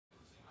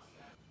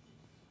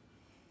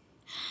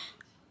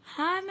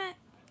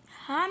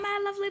Hi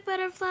my lovely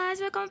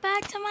butterflies, welcome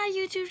back to my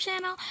YouTube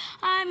channel.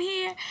 I'm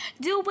here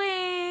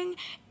doing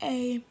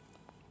a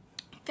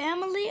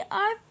family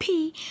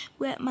RP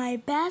with my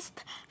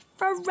best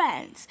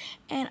friends,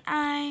 and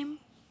I'm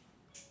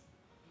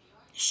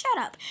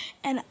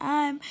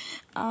I'm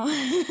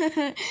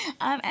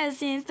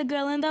Essence, the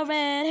girl in the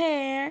red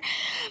hair.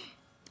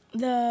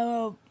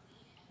 The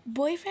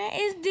boyfriend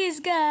is this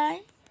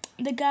guy.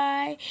 The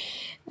guy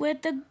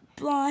with the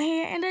blonde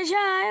hair, and the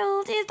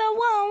child is the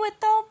one with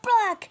the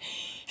black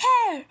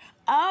hair.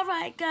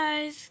 Alright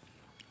guys.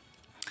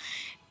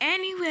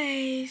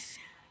 Anyways,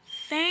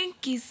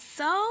 thank you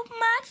so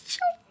much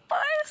for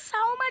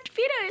so much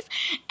videos.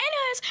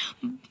 Anyways,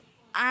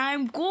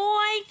 I'm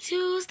going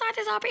to start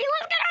this RP.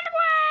 Let's get on the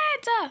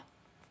grid.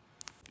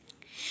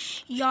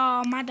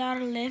 Y'all, my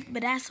daughter left,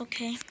 but that's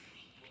okay.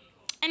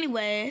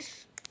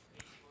 Anyways,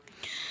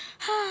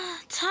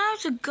 time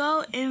to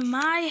go in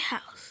my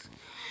house.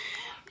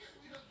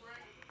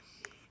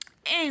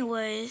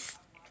 Anyways,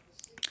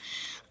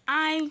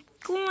 I'm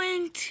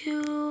going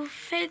to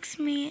fix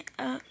me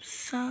up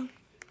some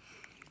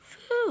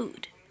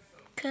food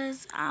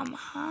because I'm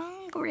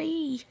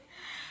hungry.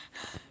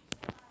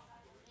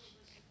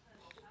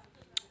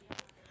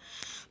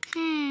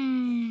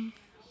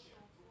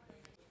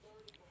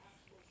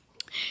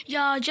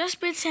 Y'all,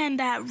 just pretend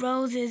that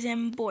Rose is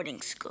in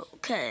boarding school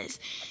because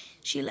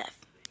she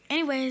left.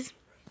 Anyways,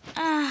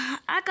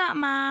 I got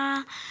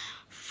my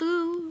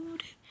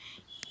food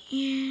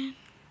and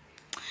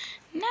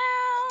now,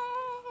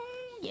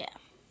 yeah.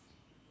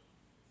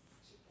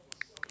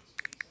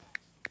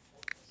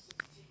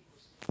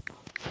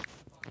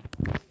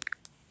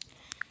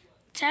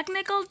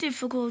 Technical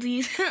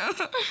difficulties.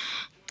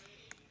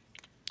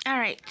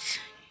 Alright.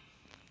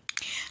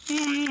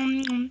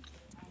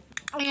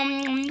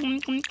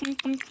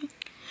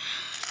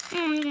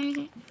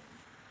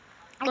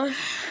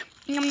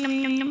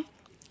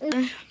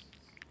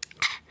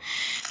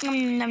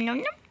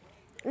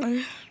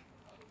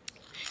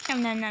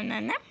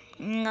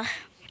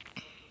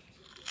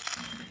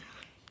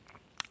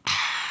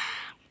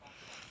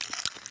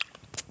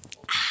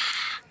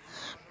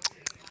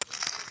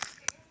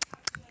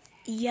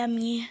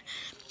 Yummy.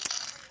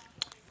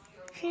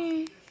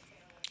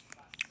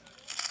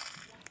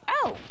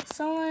 Oh,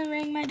 someone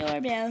rang my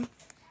doorbell.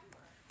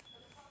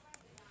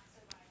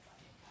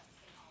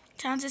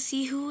 Time to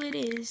see who it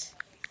is.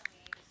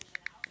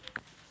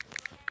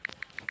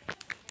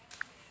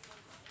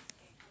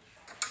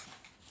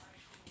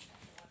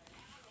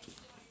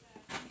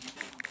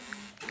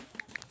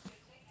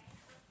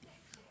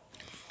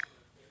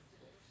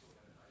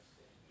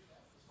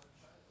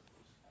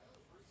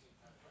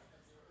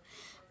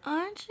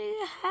 Auntie,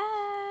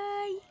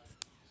 hi.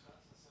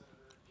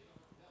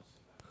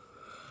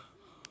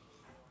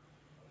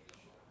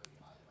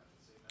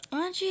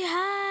 Auntie,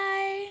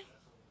 hi.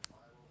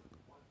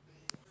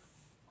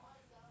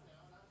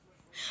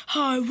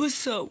 Hi,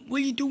 what's up?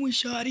 What you doing,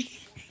 shawty?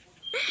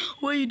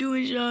 What you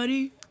doing,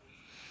 shawty?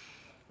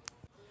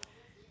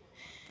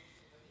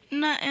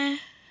 Nothing.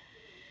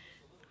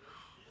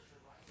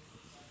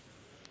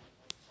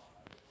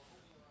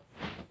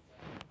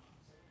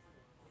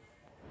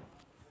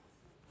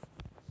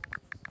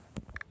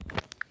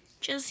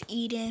 Just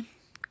eating.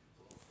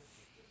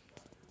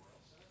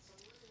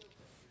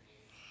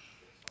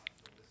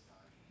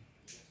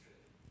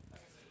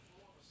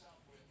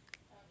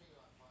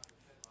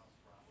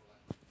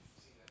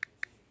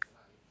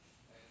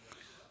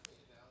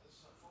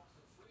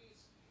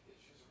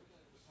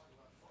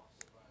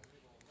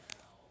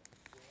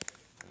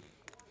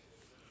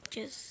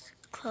 Just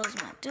close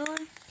my door.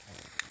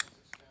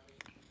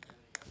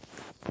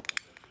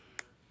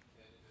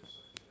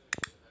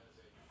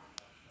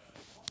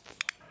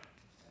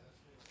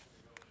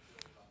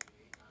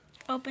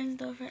 Opens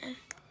the door for us.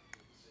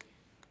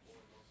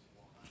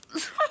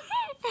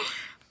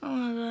 Oh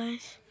my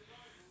gosh.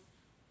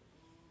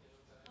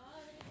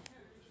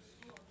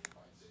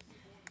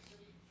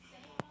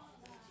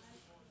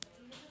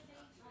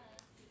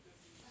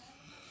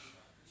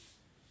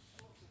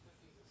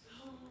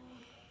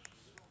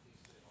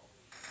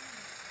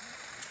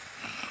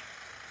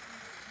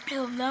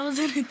 Oh, that was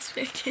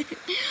unexpected.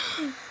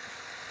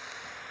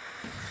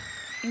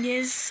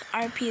 This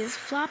RP is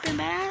flopping,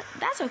 but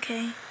that's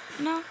okay.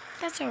 No,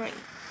 that's alright.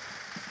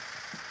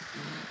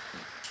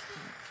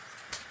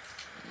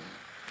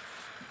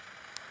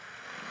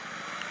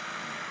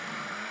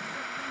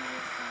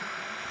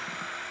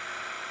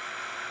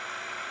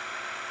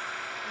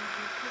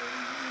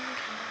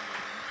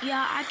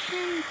 Yeah, I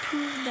can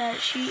prove that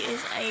she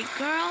is a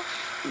girl.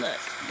 Look,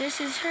 this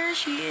is her.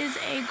 She is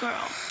a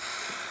girl.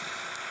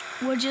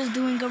 We're just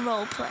doing a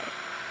role play.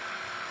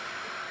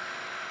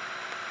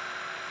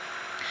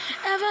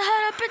 Ever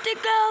had a pretty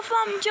girl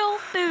from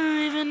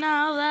Joburg? Even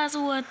now, that's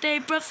what they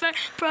prefer.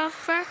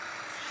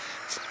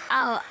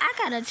 Oh, I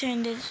gotta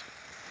turn this.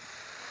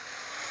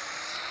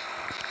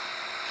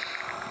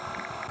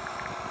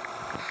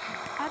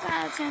 I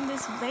gotta turn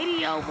this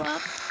radio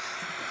up.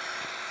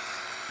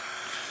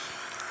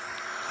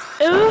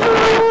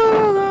 Ooh,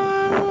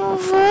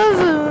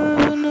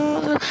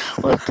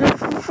 what they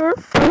prefer.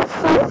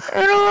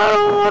 And I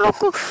don't wanna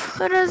go.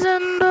 It is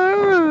in the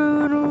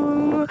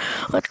room.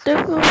 What they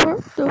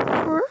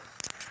prefer.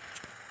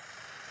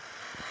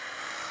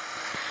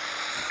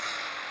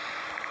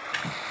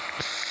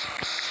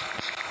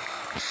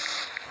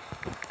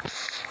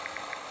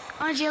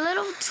 Aren't you a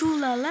little too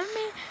low? Let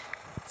me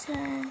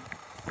turn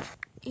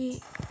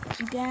it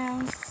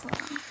down some.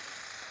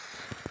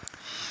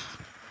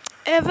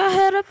 Ever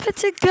had a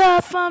pretty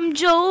girl from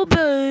Joe,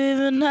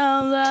 baby?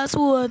 Now that's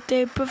what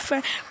they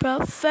prefer.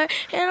 And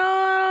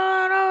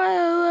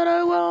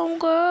I won't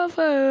go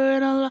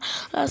for.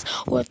 That's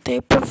what they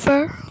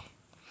prefer.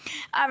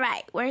 All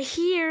right, we're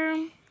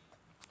here.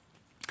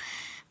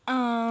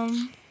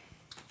 Ooh,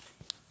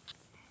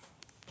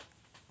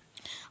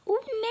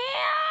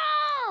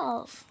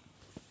 nails.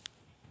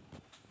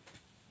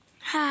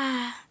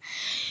 Ha.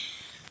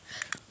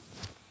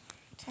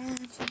 Time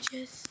to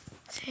just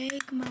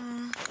take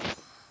my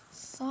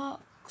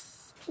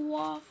socks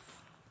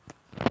off.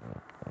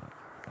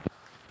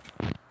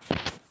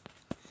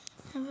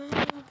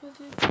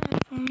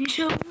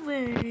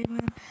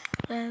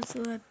 That's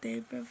what they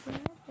prefer.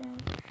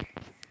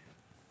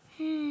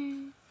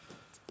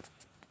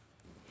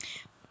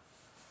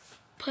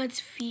 Puts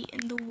feet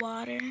in the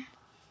water.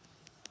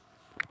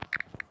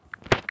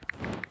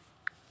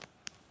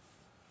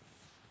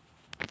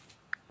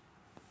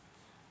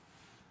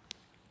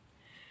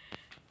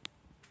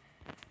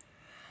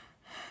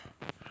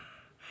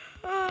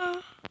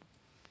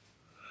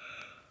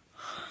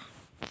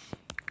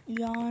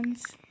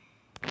 Yawns.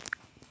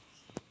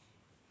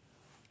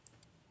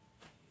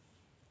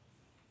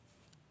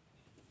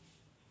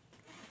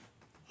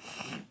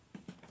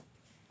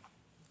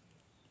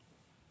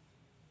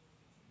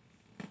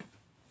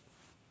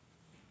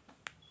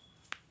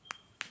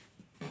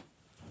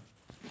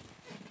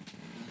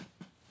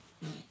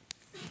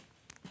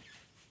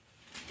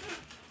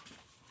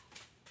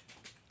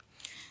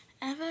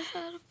 Ever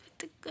heard of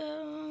the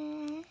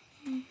girl?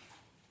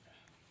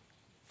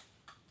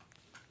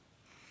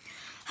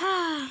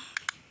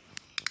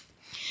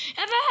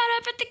 Ever heard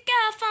of the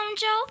girl from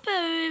Joe,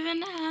 baby?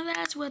 Now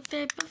that's what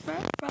they prefer.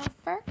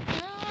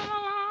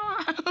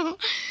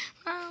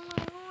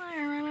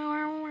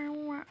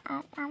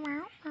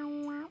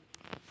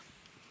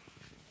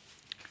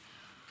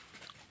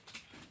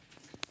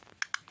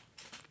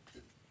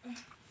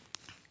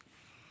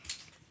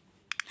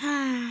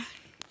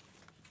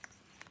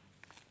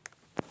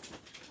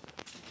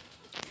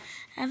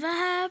 Ever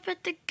heard of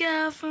the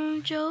girl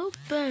from Joe,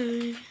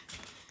 baby?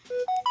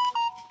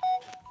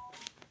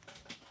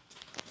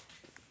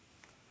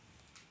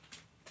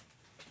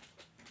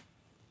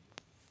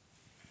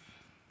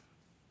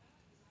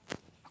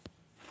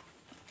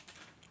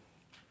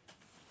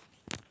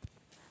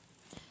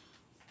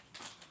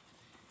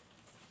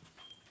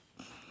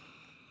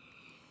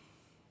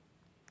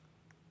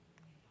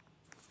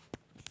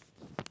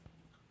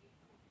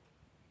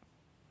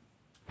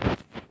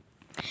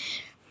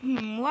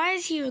 Why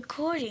is he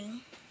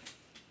recording?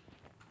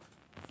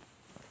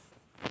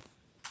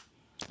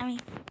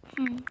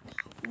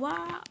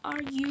 Why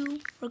are you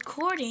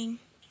recording?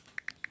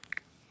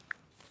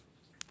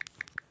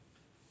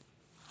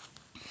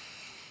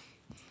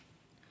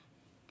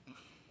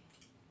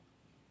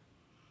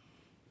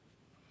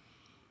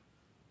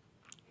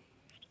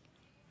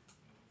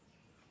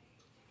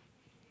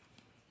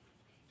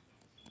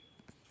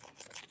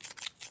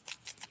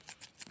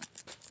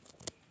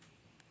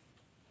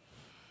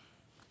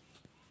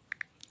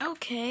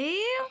 Okay.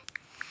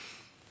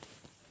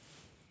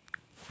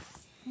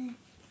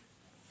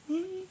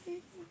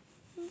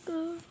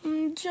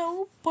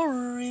 Joe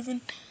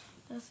Burrivan.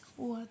 That's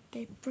what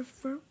they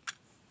prefer.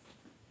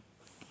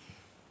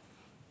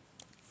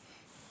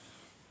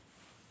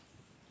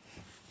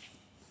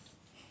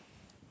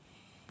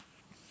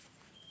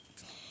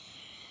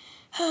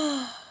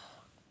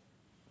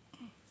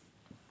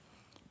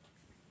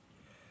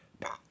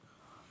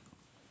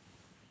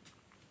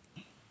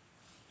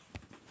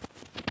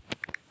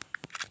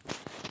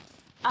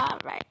 All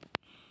right.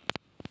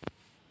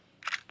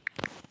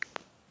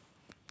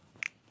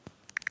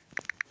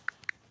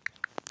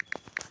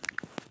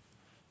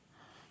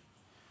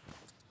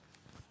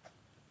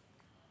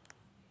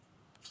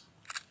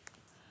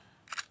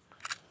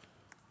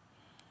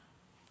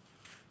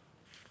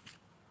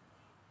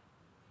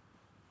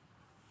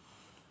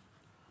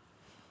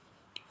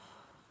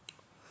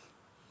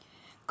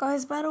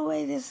 Guys, by the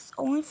way, this is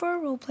only for a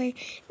roleplay.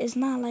 It's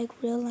not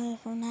like real life.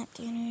 I'm not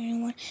dating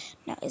anyone.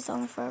 No, it's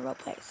only for a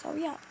roleplay. So,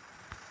 yeah.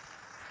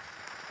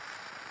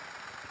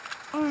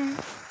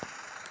 Alright.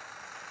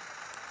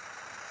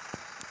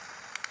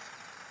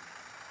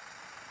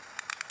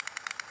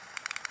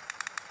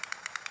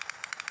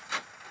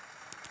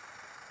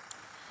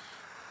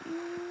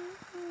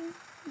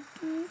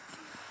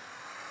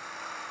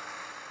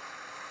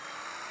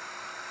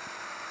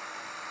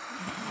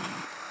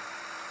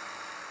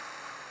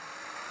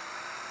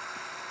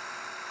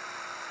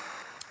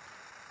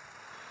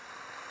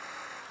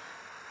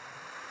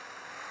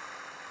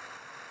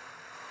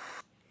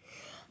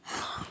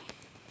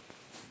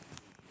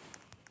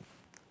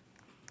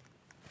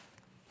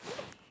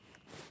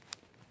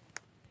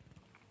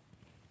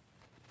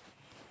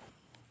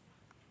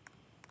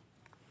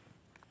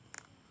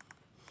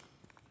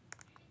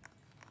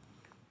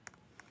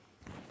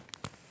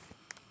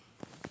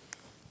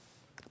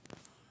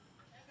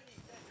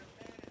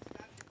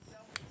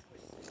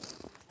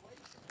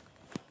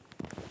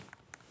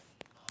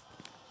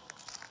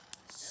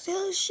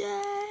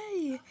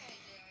 Sushi.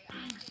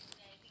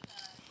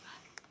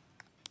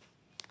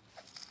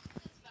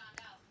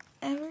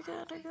 And we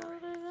gotta go to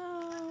the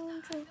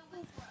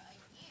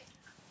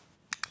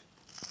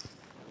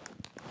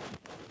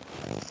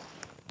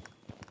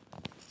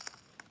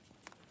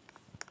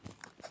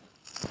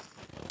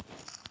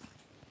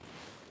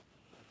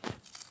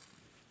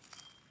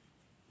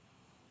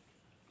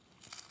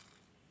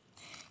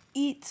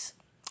eat.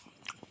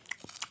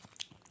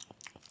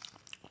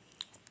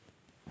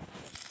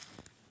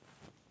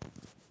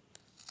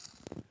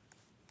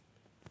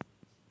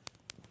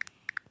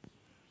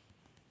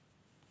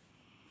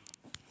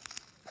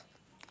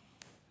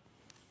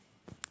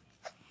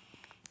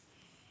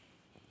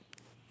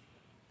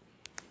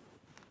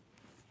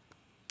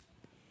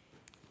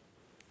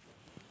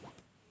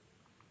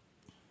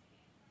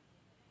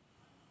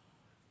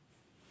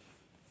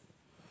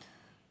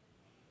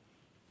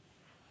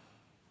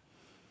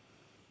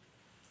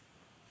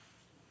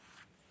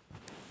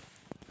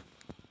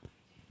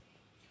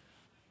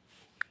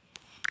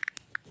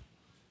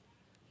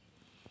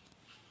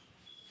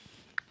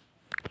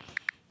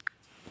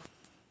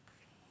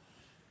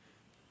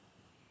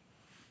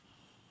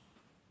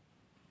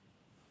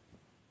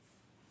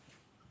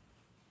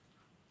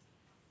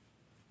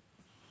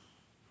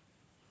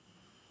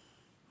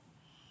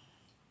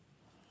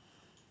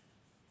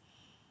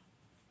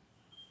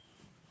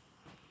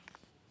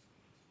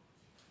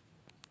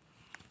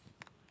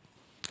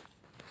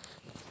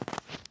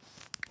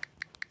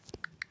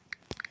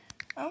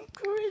 I'm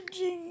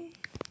cringing.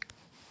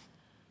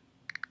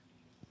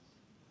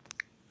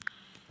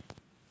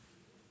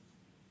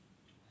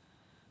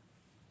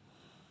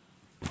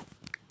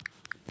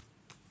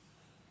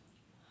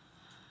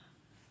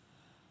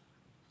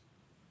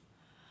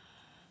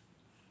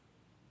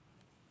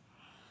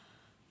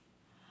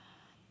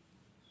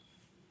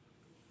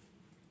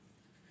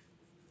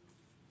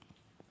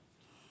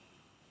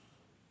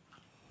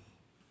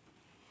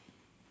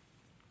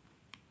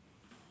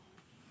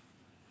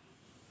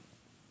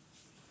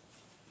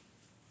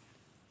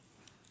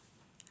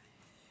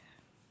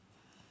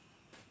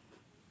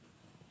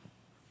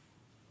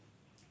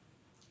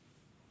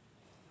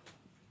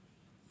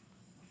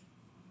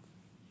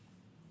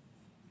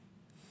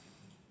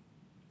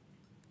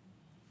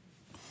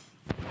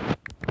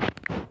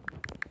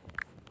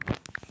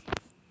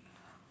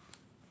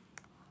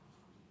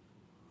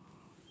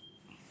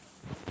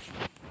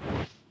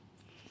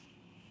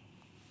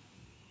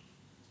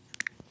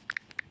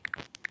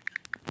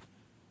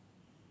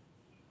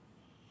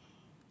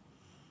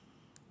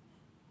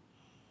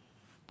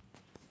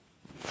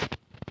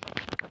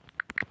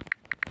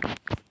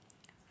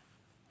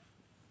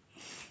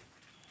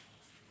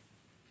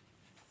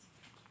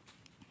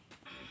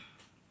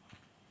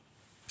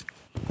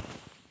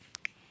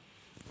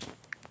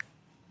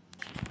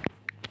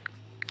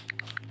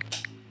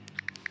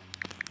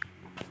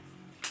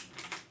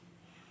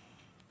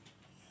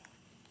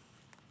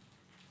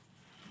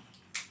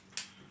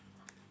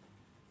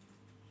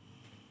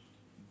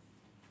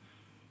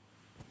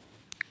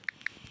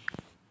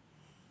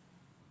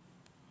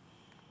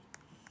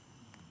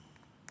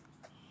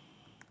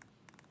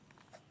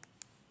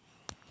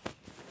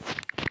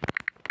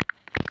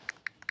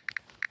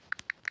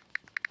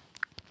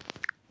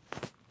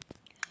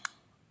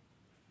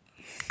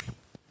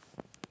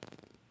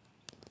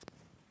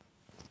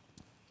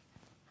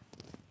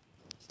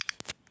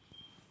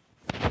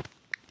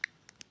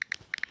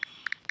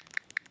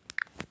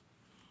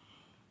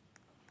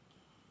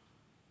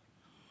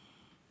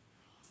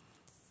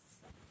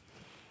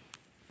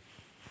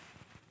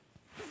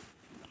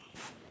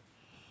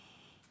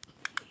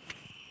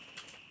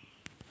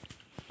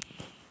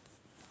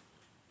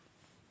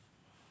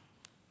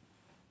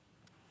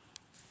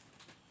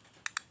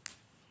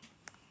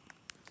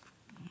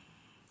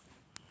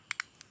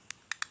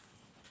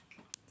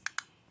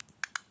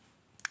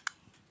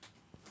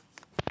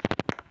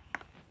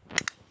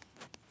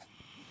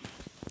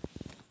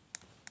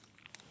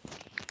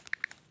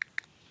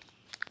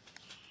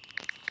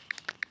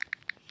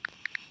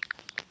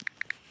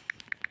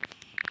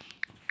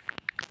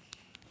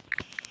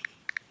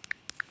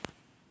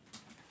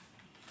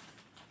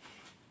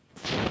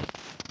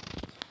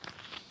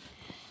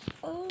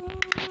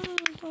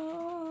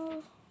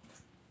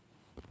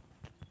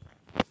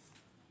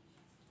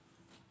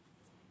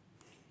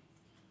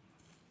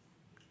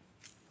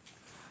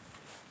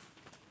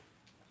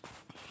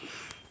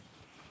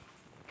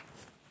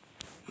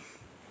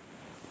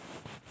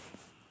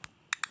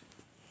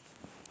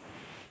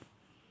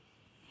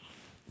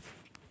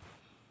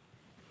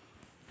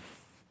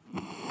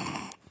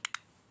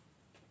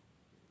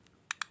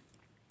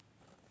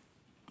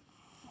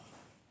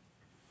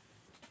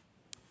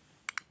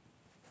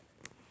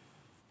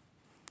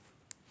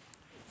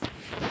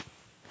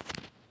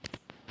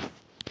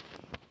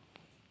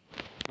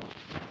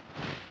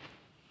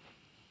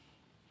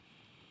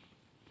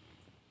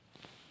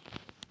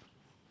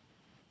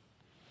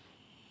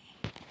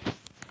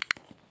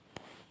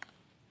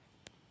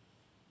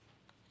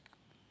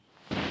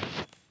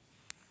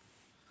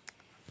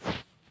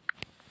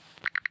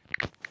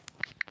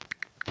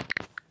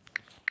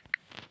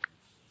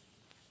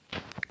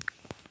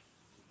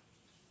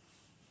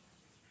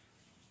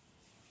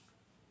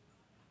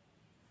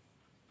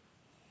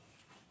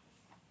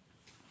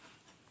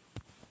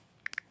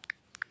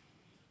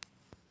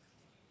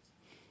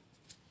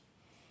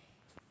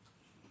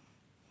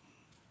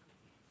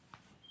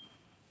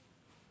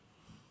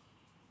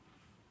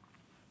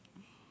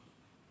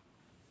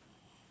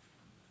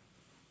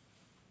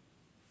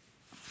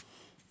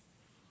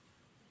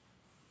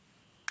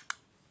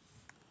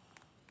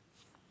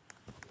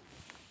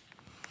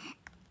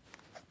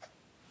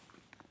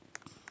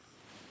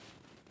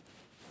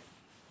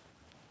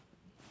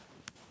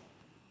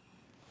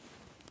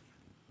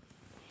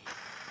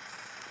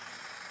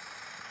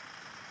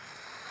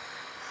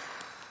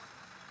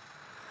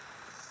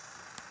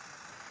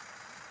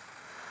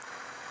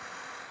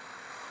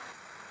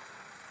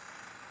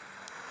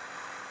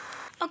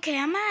 Okay,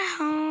 I'm at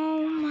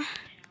home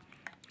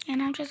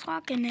and I'm just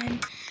walking in.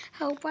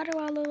 Oh, why do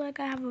I look like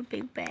I have a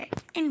big bag?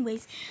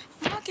 Anyways,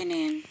 I'm walking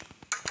in.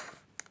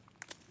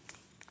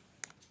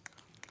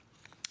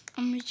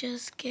 Let me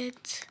just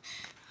get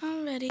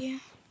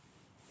ready.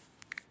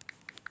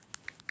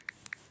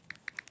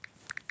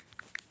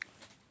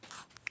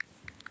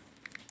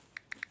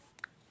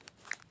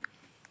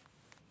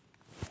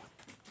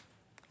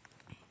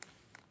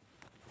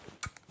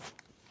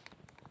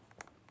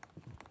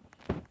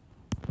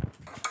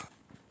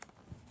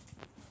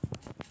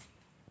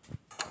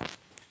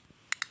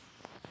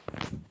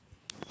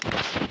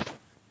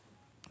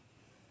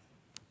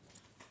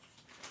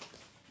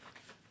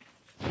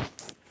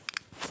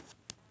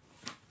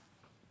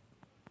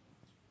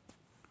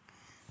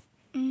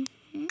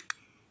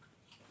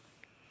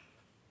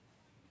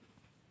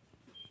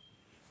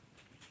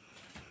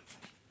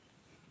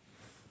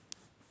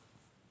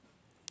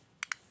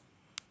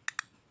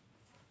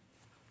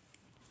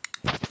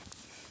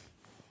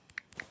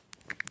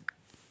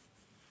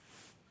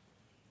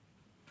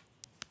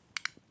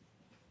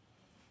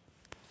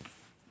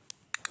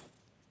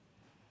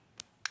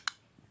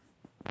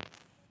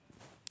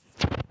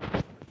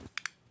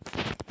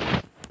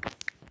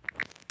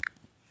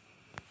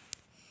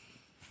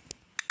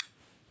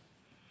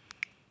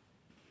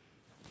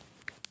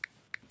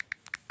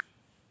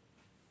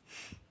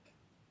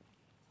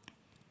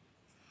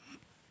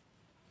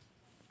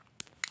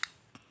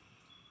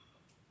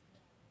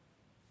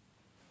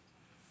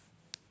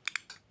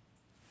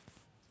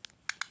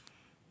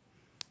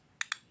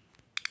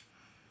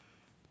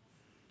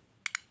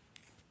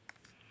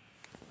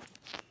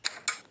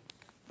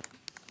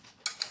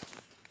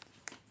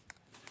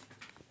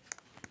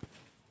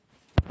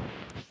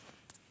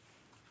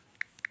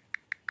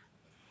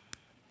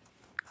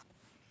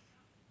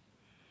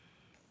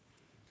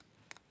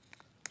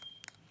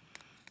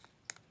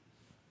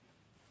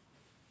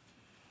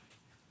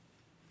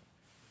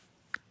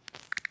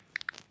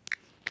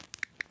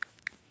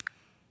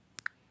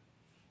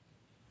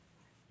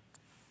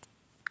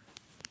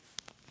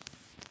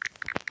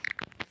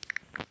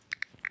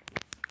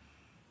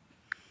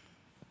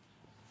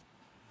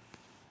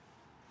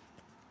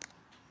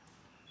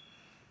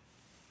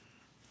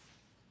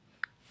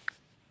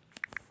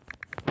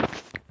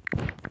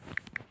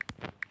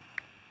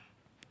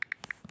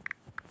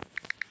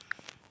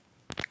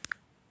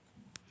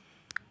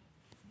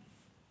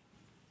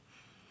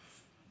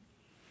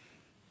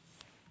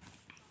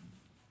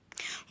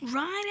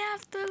 Right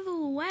after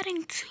the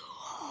wedding too.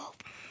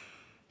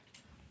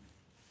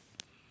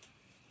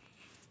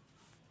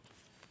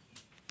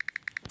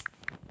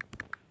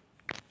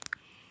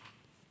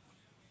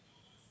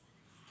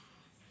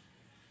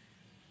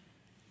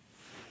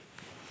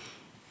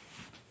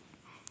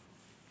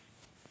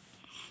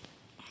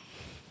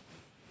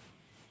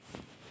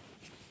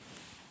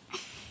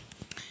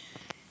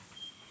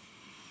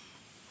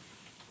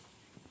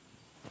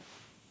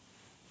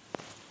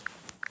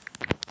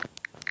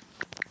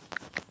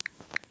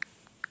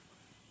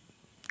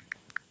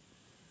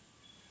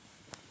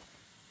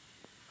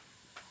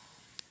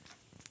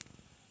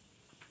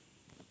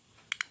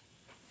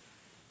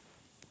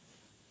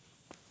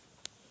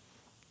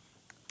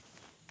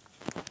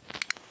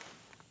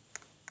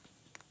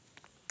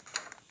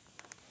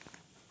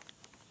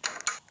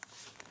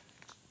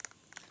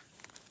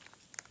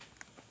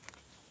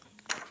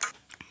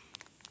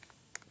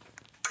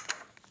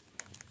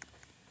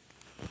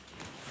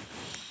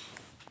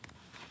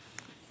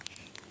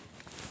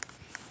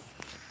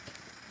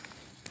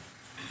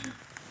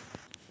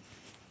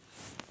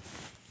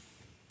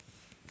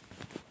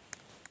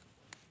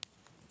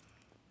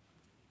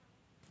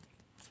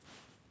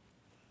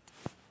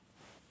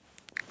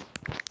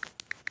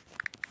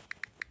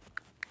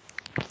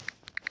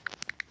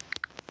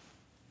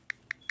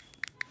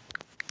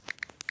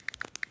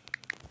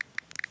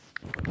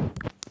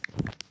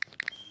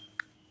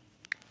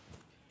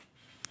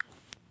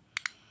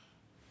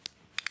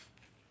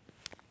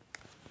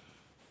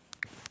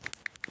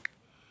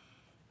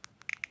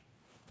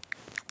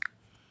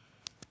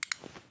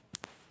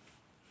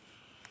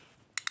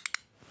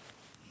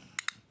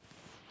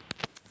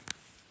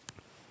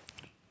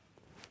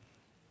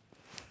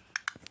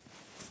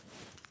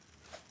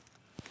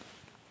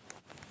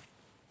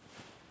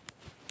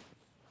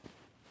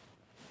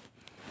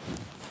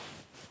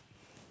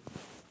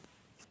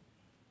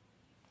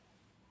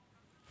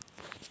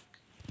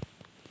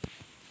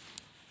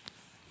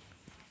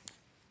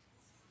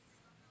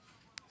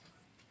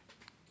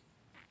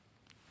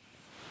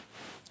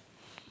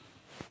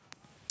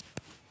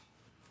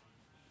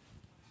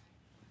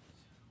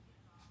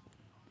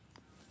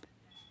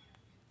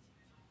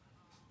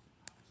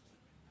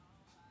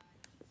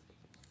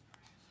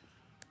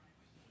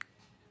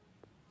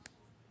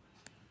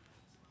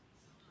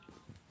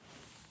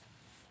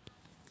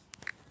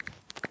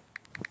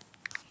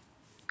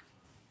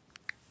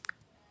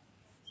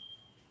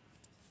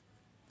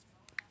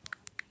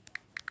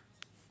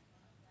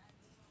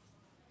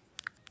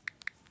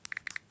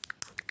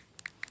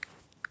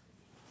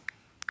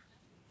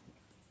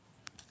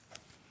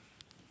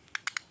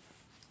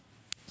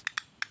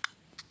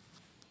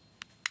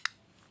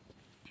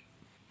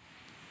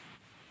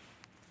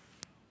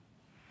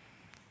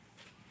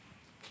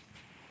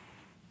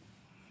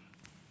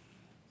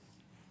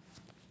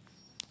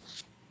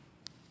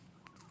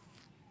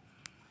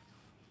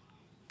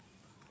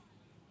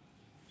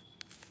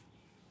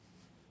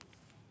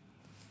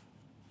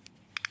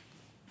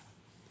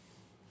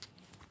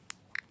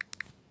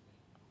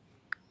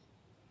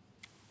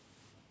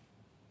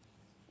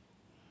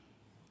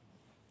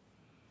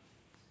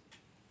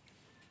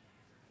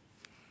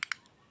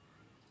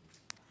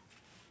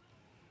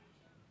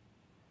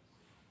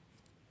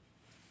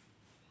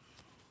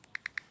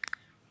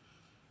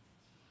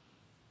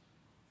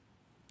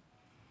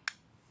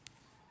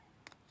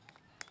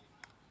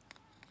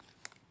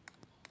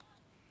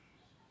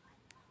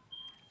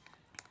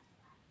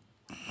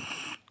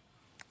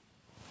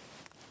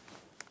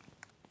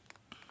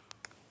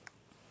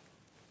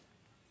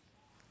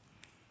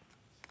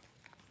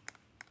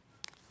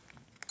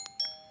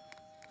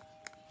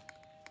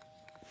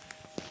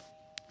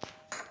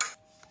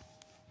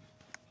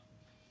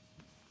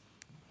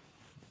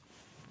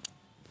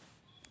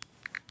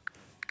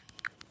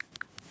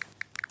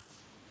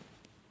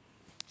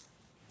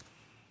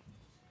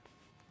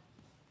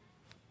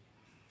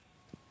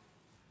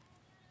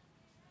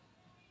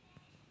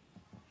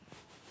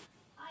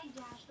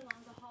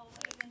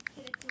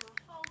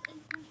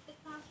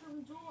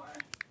 door.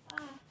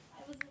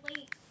 I was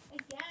late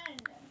again.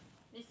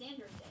 Miss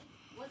Anderson,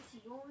 what's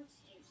your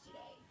excuse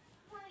today?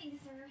 Morning,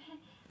 sir.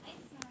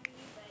 I'm sorry,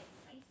 but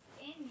my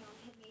spaniel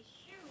hit my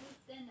shoes,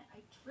 then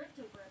I tripped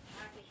over a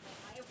package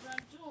by my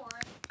front door,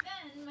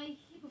 then my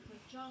heap of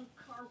junk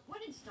car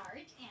wouldn't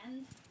start,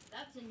 and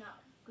that's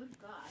enough. Good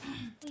God.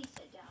 Please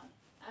sit down.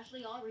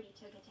 Ashley already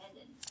took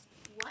attendance.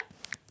 What?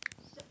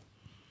 So,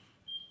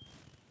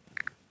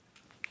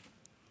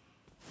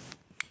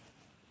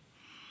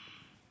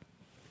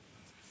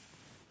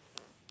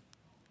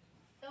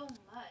 so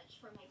much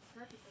for my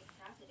perfectly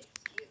crafted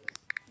excuse.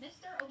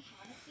 Mr.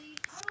 O'Shaughnessy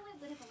totally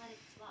would have let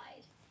it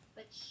slide,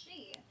 but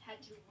she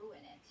had to ruin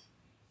it.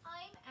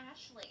 I'm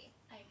Ashley.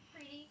 I'm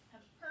pretty,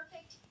 I'm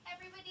perfect,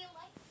 everybody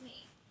likes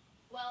me.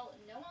 Well,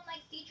 no one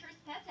likes teachers'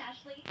 pets,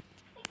 Ashley.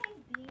 Think I'm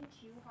being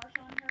too harsh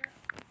on her?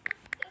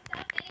 Just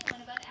ask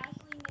anyone about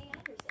Ashley May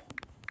Anderson.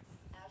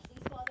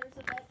 Ashley's father's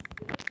a vet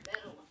with a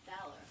medal of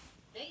valor.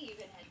 They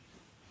even had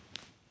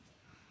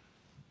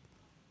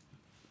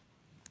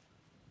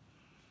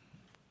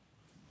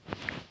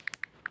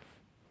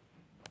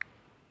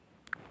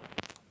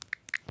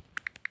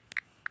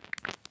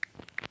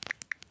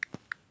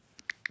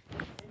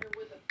dinner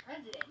with the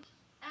president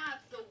at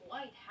the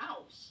White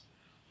House.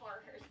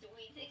 For her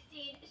sweet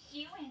 16,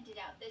 she rented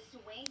out the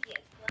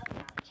swankiest club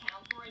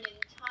downtown for an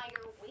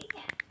entire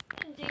weekend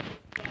and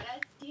dated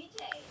Greta DJ.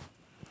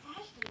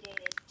 Ashley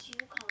dated two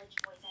college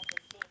boys at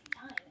the same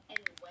time, and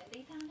when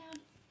they found out,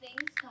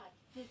 things got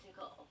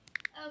physical.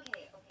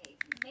 Okay,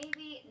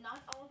 maybe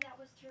not all of that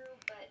was true,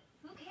 but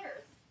who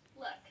cares?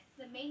 Look,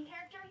 the main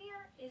character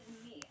here is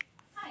me.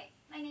 Hi,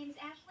 my name's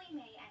Ashley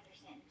May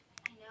Anderson.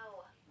 I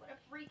know, what a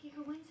freaky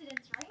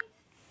coincidence, right?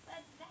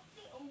 But that's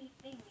the only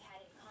thing we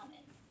had in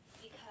common.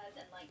 Because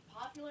unlike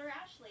popular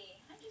Ashley,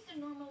 I'm just a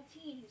normal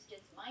teen who's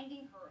just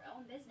minding her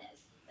own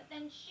business. But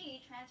then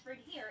she transferred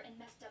here and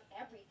messed up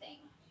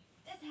everything.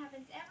 This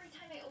happens every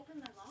time I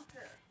open my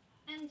locker.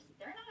 And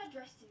they're not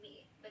addressed to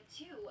me, but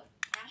to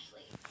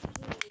Ashley.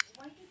 Please,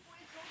 why do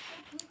boys go so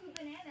cuckoo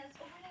bananas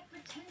over that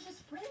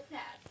pretentious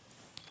princess?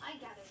 I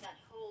gathered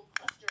that whole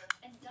cluster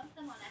and dumped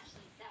them on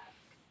Ashley's desk.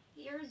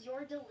 Here's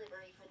your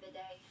delivery for the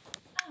day.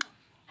 Oh,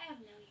 I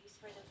have no use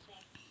for those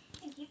things.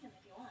 You can keep them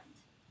if you want.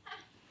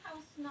 Ah, how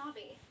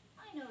snobby.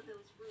 I know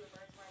those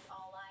rumors weren't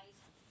all lies.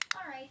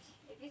 Alright,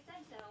 if you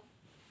said so.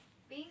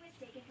 Being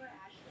mistaken for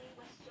Ashley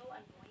was so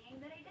annoying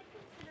that I did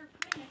consider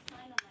putting a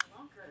sign on my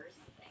locker or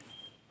something.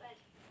 But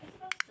I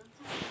suppose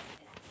sometimes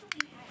it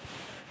actually had to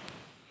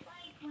hurt.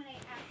 Like when I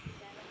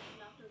accidentally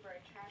knocked over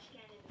a trash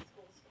can in the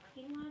school's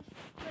parking lot.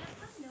 But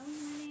upon knowing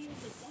my name,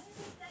 the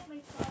janitor said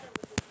my father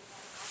was a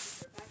commanding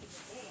officer back in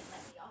the day and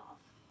let me off.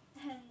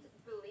 And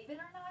believe it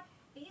or not,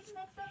 these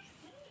mix-ups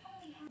didn't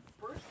only have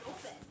burst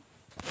open.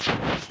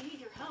 I need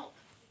your help.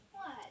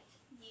 What?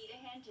 Need a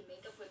hand to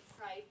make up with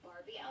Pride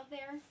Barbie out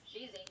there?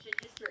 She's ancient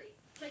history.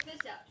 Check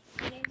this out.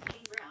 Her name's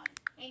Jane Brown.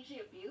 Ain't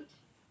she a beaut?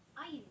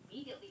 I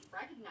immediately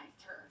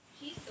recognized her.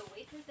 She's the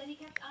waitress that he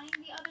kept eyeing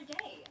the other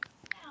day.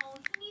 Now,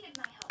 he needed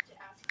my help to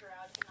ask her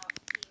out and not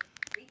seem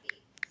creepy.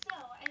 So,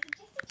 I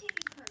suggested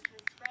taking her to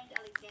his friend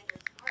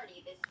Alexander's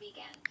party this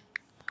weekend.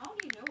 How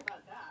do you know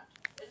about that?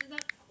 Isn't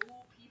that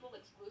cool people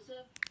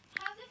exclusive?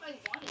 As if I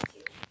wanted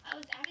to. I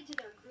was added to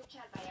their group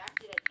chat by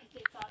accident because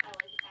they thought I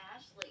was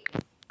Ashley.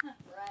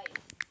 Right.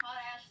 Hot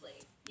Ashley.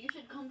 You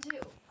should come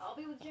too. I'll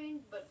be with Jane,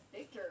 but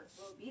Victor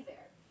will be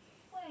there.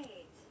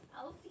 Wait,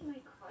 I'll see my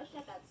crush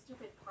at that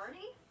stupid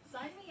party?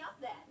 Sign me up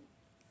then.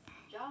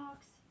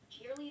 Jocks,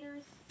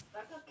 cheerleaders,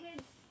 stuck-up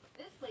kids.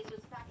 This place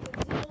was packed with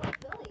people like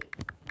Billy.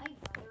 My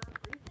brother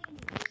briefly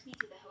introduced me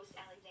to the host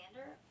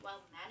Alexander,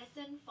 while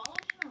Madison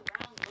followed him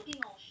around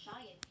looking all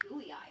shy and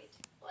gooey-eyed.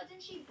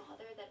 Wasn't she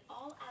bothered that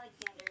all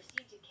Alexander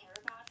seemed to care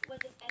about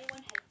was if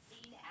anyone had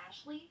seen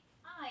Ashley?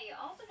 I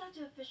also got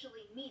to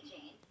officially meet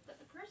Jane, but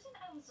the person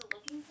I was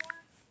looking for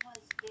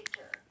was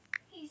Victor.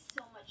 He's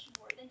so much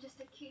more than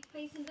just a cute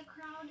face in the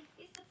crowd.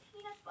 He's the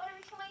peanut butter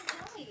to my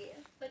jelly.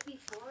 But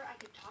before I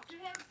could talk to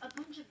him, a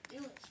bunch of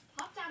dudes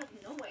popped out of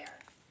nowhere.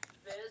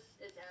 This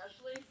is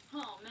Ashley?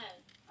 Oh man,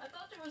 I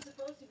thought they were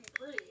supposed to be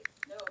pretty.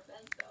 No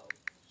offense though.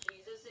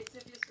 She's a six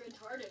if you squint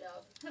hard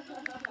enough.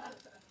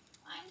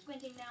 I'm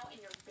squinting now and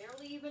you're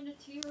barely even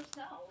to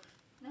yourself.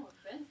 No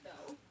offense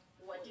though.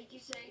 What did you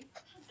say?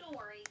 Don't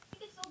worry,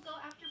 you can still go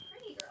after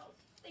pretty girls.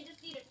 They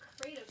just need a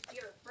crate of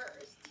beer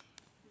first.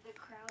 The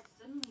crowd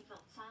suddenly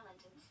felt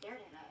silent and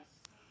stared at us.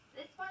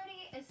 This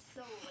party is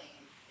so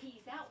lame.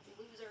 Peace out,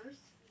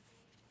 losers.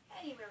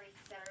 Anywhere is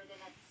better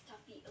than that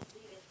stuffy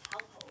elitist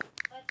hellhole.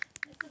 But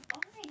it's a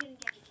bummer I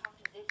didn't get to talk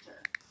to Victor.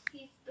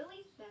 He's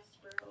Billy's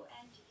best bro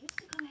and used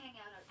to come hang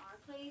out at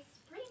our place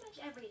pretty much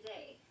every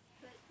day.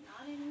 But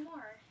not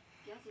anymore.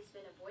 Guess he's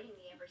been avoiding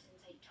me ever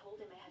since I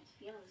told him I had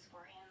feelings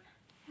for him.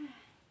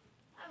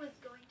 I was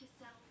going to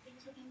settle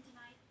things with him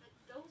tonight, but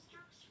those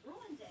jerks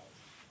ruined it.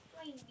 Do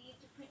I need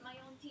to print my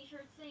own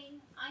t-shirt saying,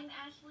 I'm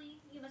Ashley,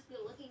 you must be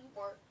looking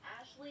for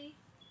Ashley?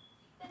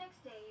 The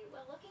next day,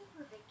 while looking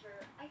for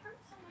Victor, I heard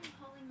someone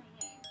calling my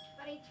name,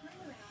 but I turned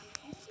around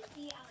only to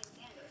see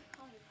Alexander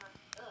calling for,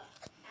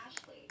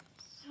 Ashley.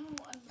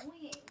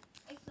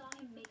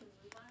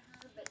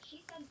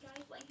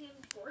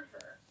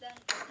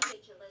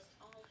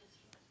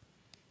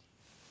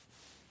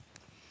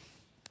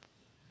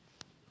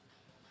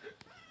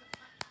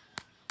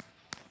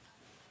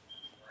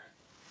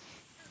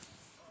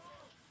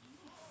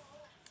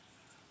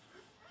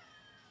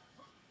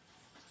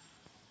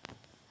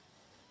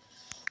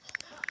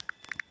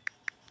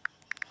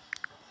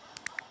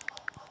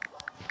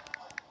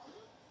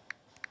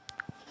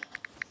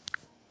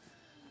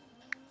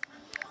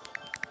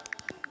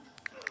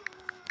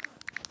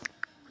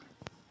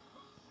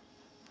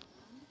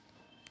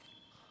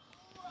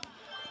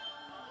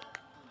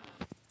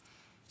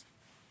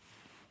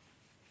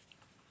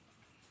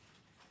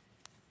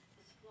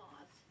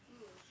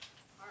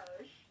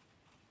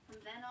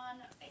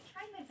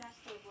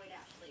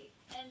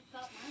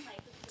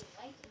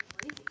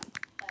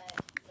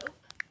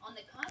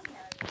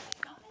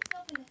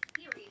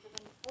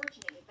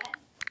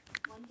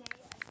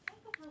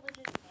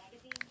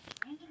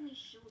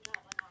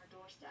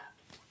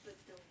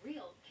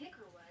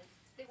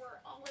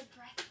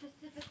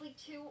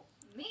 to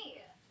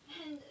me.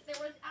 And there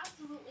was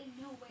absolutely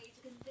no way to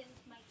convince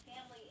my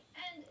family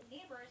and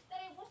neighbors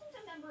that I wasn't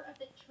a member of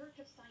the Church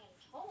of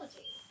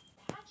Scientology.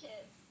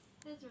 Patches.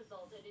 This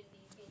resulted in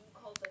me being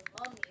called the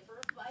mummy for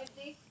 5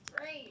 days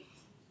straight.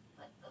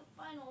 But the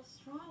final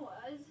straw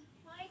was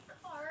my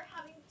car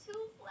having 2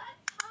 flat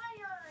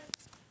tires.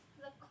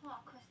 The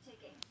clock was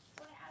ticking,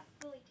 so I asked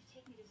Billy to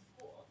take me to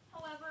school.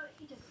 However,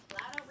 he just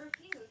flat out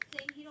refused,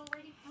 saying he'd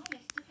already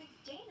promised to pick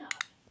Jane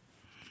up.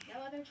 No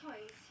other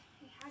choice.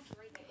 I had to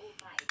ride my old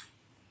bike.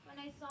 When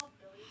I saw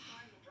Billy's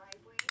car in the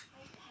driveway,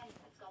 my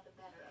pettiness got the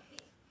better of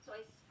me, so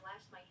I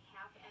splashed my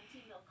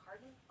half-empty milk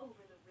carton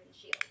over the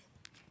windshield.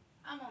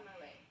 I'm on my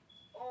way.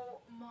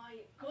 Oh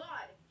my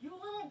god, you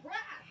little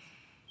brat!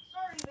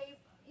 Sorry, babe,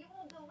 you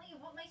won't believe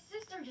what my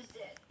sister just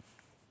did.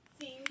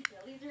 Seeing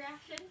Billy's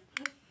reaction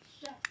was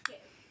chef's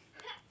kiss.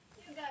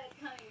 You got it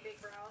coming, big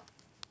bro.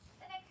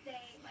 The next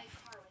day, my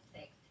car was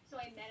fixed, so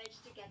I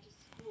managed to get to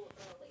school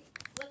early.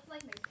 Looks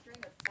like my string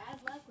of bad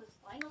luck was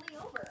finally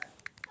over.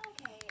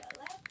 Okay,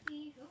 let's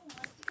see who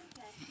wants to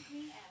confess to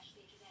Queen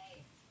Ashley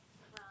today.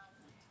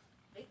 From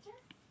Victor?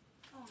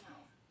 Oh no,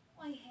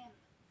 why him?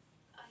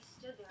 I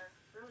stood there,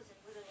 frozen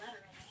with a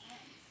letter in my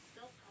hand,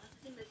 still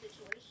processing the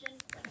situation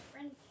when a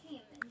friend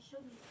came and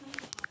showed me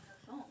something on her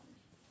phone.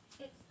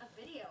 It's a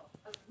video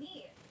of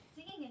me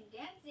singing and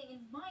dancing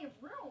in my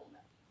room.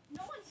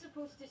 No one's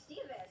supposed to see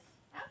this,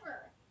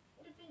 ever.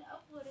 It had been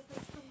uploaded by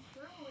some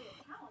throwaway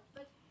account,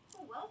 but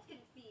who else could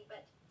it be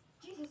but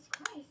Jesus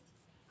Christ,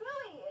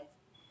 Billy!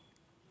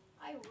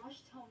 I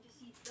rushed home to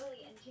see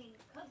Billy and Jane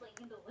cuddling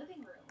in the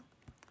living room.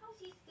 How's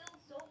he still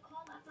so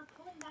calm after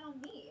pulling that on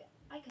me?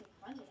 I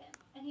confronted him,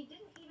 and he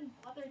didn't even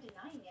bother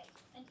denying it,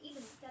 and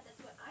even said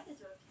that's what I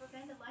deserved for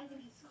vandalizing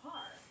his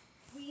car.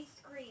 We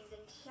screamed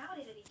and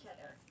shouted at each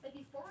other, but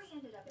before we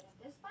ended up in a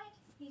fistfight,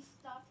 he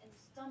stopped and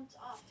stumped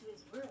off to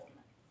his room.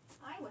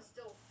 I was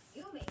still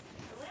fuming,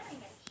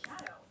 glaring at his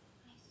shadow.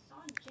 I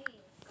saw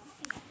Jane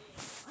gawking at me in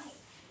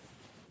delight.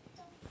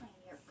 Don't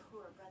blame your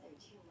poor brother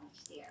too much,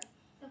 dear.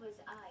 It was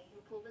I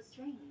who pulled the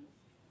strings.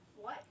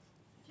 What?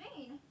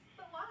 Jane?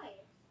 But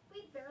why?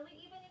 We barely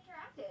even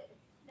interacted.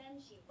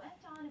 Then she went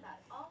on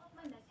about all of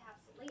my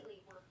mishaps lately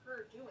were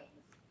her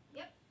doings.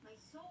 Yep, my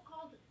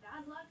so-called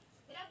bad luck,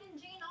 it had been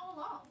Jane all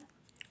along.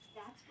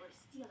 That's for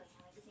stealing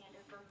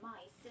Alexander from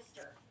my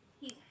sister.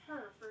 He's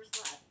her first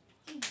love.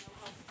 Do you know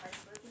how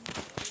heartbroken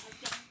Zoe has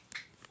been?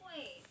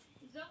 Wait,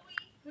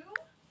 Zoe who?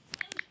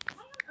 And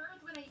why on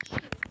earth would I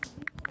choose to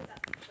mingle with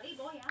that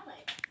playboy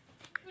Alex?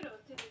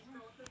 Kudos to this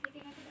girl for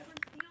thinking I could ever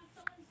steal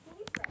someone's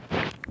boyfriend.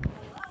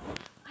 Hello?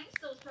 I'm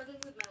still struggling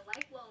with my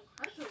lifelong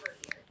crush over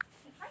here.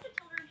 I tried to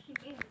tell her she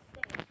made a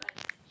mistake, but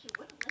she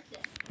wouldn't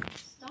listen.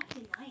 Stop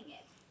denying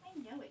it. I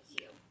know it's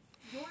you.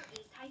 You're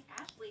East High's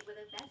Ashley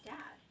with a vet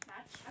dad.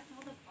 That checked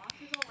all the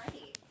boxes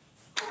already.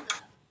 Hold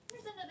up.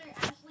 There's another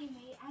Ashley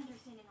Mae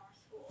Anderson in our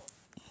school.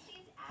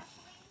 She's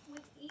Ashley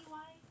with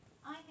EY.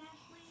 I'm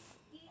Ashley,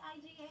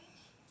 EIGH.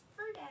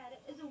 Her dad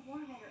is a war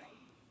veteran.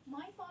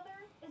 My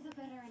father is a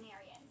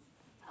veterinarian.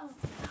 Oh,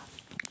 snap.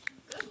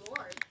 Good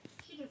lord.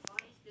 She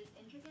devised this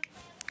intricate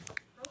plan,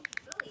 approached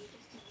Billy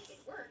just to make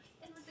it work,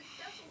 and was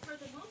successful for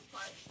the most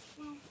part.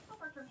 Well,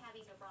 apart from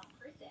having the wrong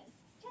person.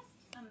 Just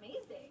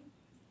amazing.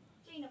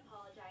 Jane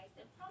apologized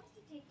and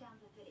promised to take down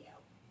the video.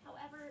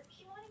 However,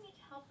 she wanted me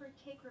to help her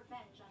take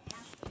revenge on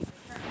Ashley's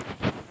return.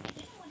 I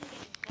didn't want to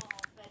get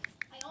involved, but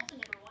I also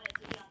never wanted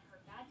to be on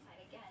her bad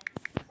side again.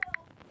 So,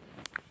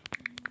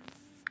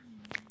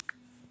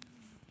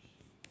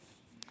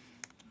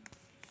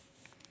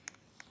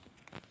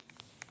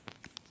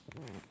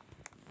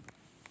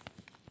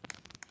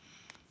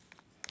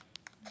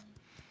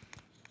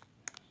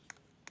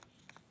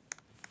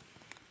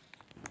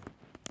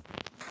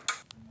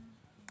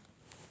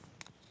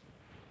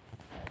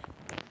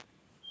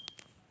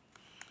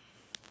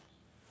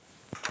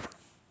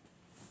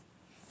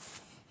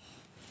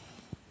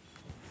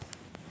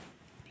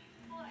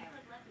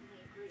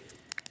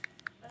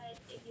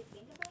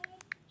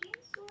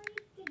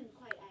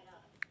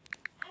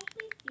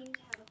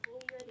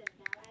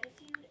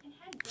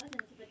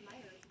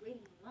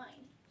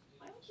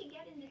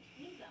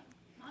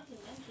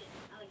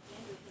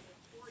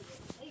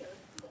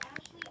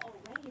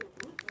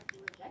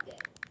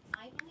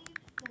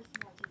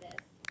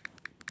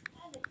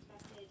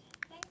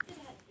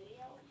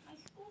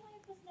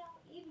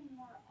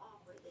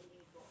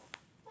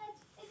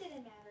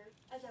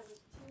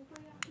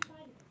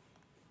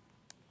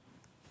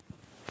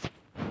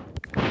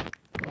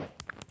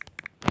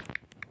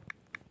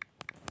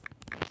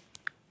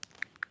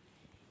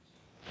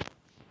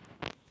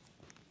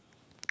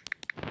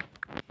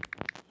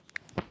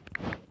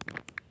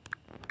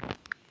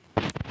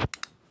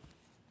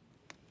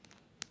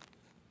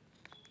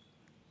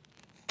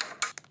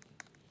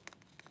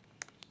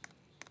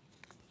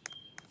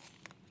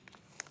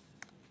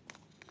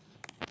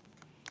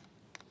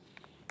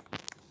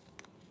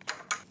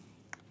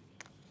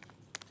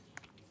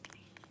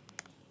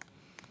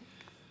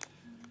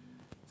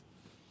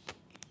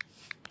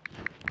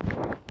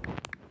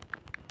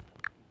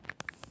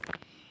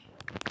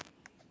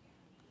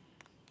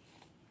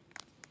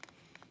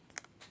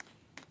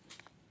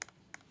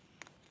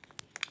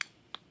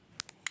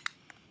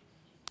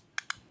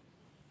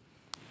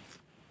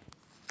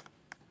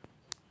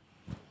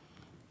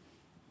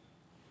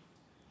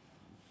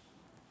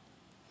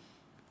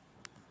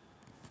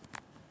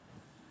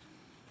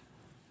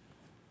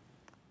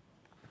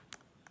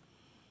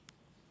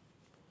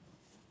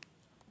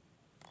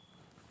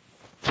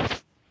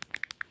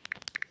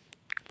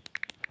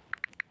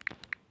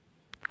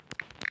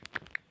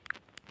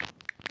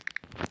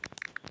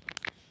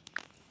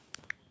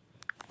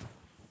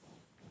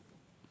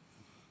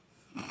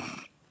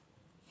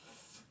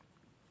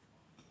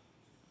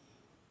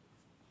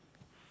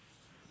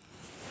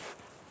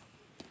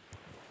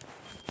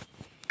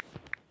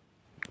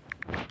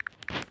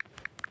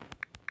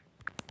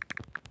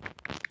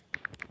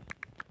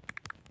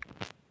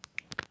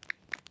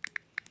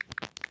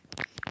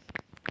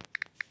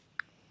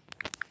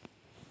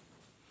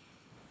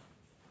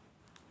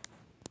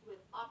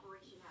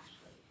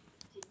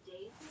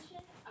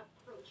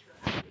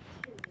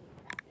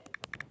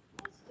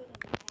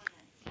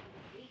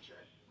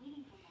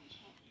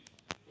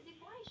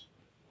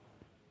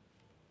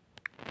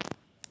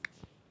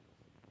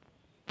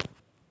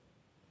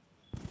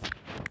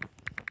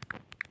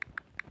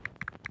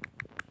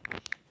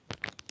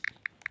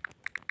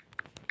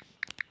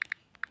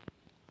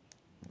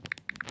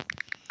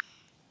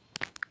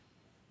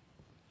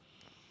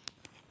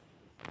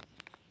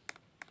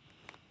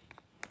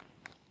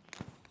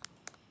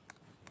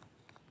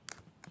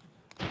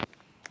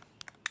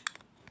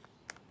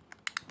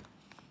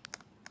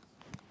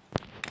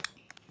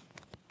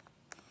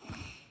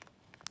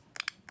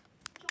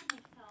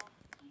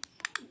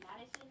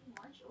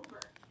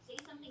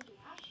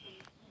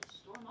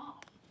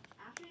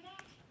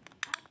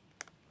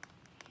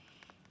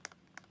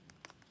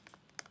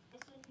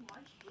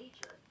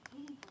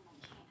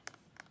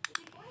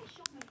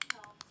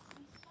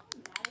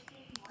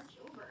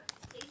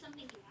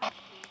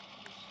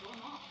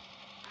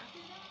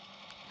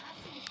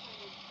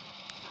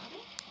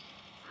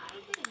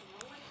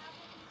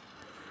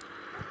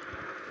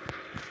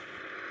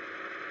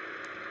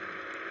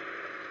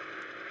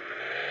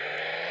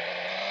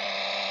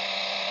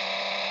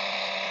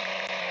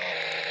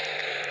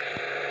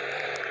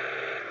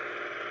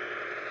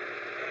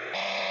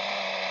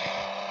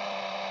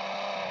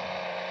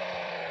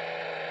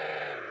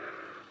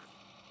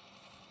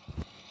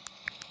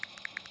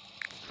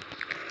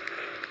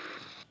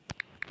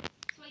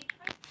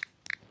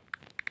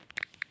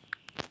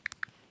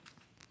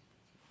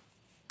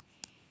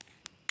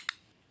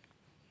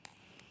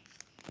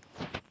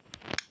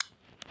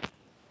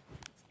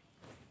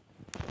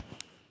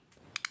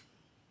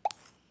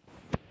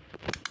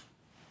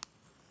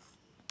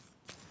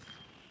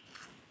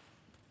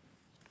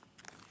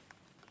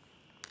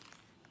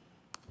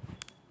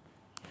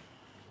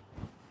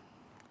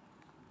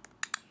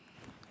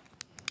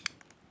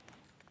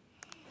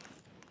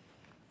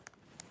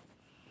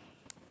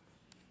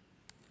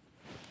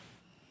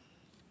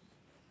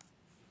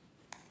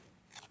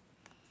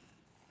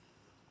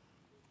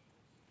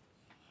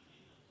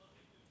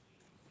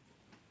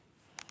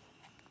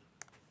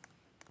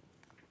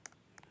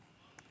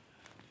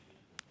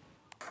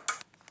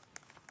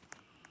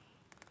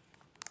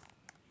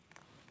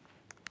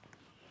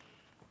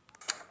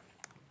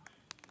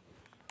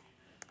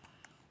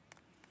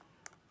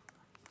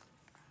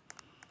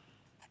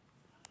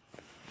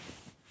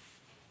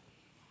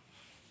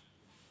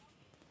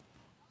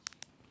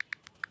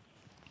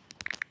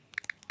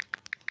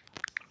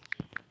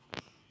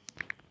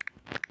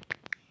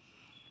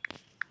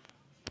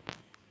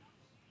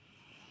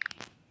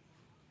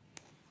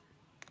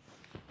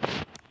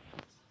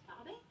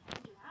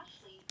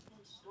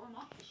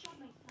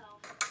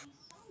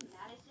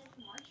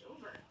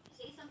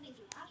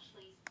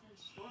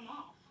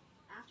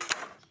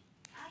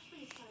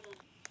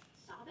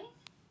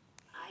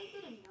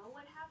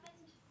 what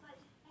happened, but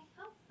I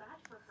felt bad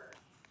for her.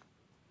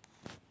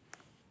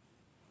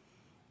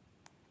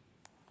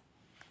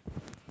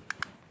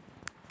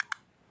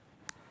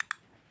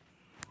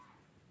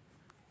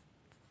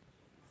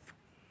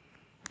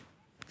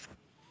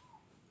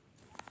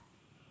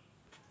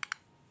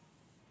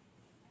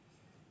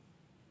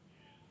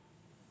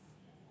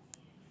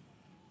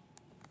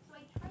 So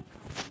I tried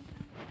calling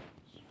her.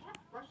 She kept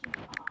brushing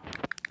it off.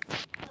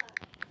 Look,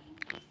 you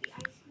can keep the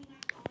ice cream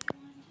act all you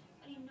want,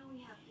 but you know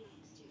you have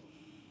feelings too.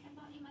 I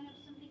thought you might have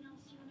something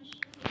else you want to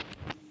share with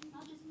me,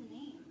 not just the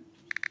name.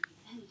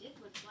 And it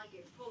was like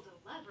it pulled a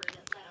lever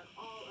that let out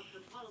all of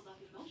her bottled up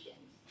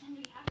emotions, and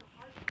we had a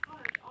heart to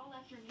heart all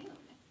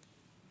afternoon.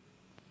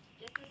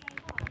 Just as I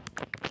thought,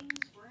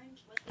 things weren't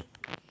what they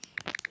seemed.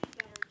 We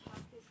better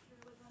talk this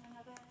through with one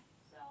another.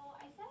 So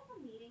I set up a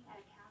meeting at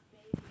a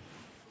cafe in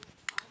Coast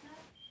Plaza,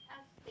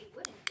 as they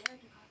wouldn't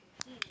dare to cause a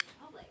scene in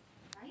public,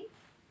 right?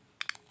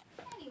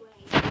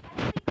 Anyway,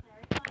 Ashley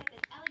clarified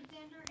that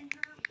Alexander and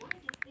her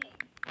weren't a thing,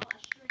 while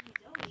assuring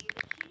Zoe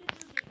that she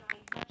deserved a guy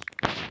much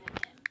better than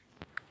him.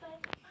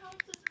 But Alex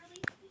was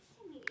really sweet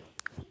to me.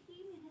 He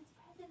gave me this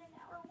present on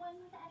our 1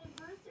 month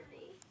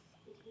anniversary.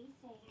 Did he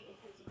say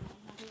it's his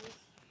grandmother's?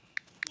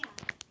 Yeah,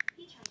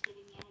 he tried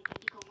giving me an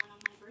identical one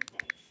on my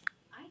birthday.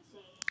 I'd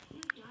say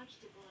you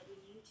dodged a bullet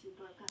when you two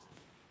broke up.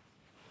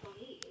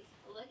 Please,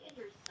 look at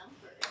your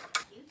comfort.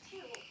 You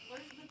two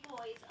flirt with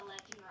boys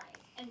left and right,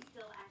 and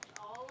still act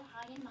all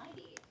high and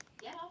mighty.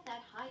 Get off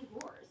that high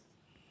horse.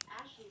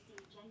 Ashley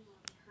seemed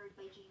genuinely hurt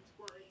by Jane's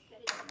words that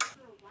it took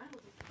her a while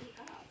to speak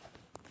up.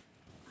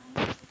 I'm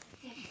just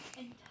sick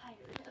and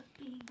tired of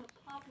being the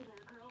popular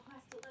girl who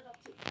has to live up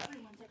to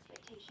everyone's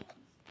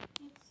expectations.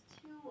 It's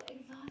too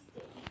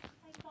exhausting.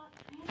 I thought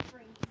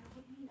transferring here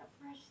would mean a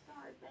fresh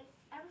start, but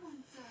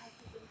everyone still has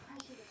this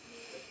impression of me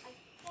which I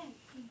can't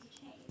seem to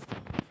change.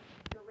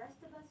 The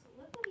rest of us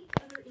looked at each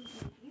other in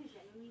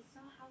confusion when we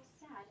saw how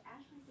sad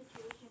Ashley's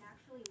situation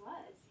actually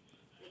was.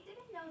 We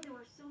didn't know there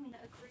were so many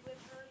that agree with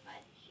her,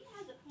 but she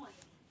has a point.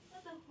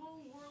 Let the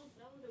whole world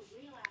know the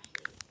real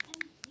Ashley.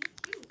 And you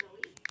too,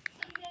 Zoe.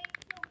 Someday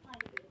you'll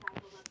find a good guy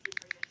who loves you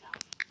for yourself.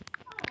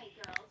 Alright,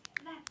 girls,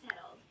 that's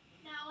settled.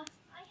 Now,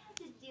 I have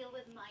to deal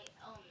with my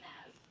own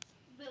mess.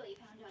 Billy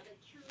found out the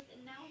truth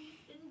and now he's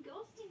been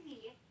ghosting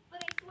me. But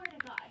I swear to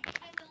God,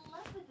 I'm in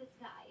love with this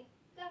guy.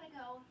 Gotta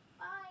go.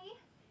 Bye.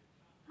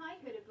 I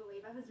couldn't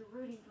believe I was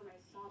rooting for my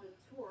sobbing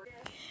tour.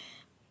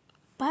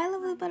 Bye,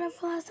 lovely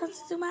butterflies. Time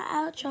to do my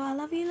outro. I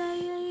love you, love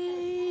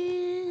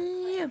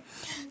you.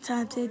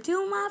 Time to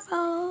do my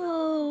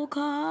roll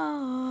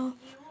call.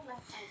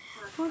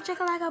 Boom,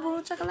 chakalaka,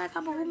 boom,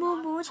 chakalaka, boom,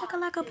 boom, boom,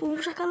 chakalaka, boom,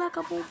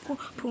 chakalaka, boom, boom,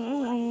 boom,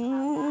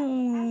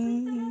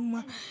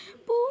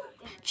 boom,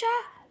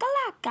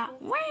 chakalaka,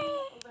 ring.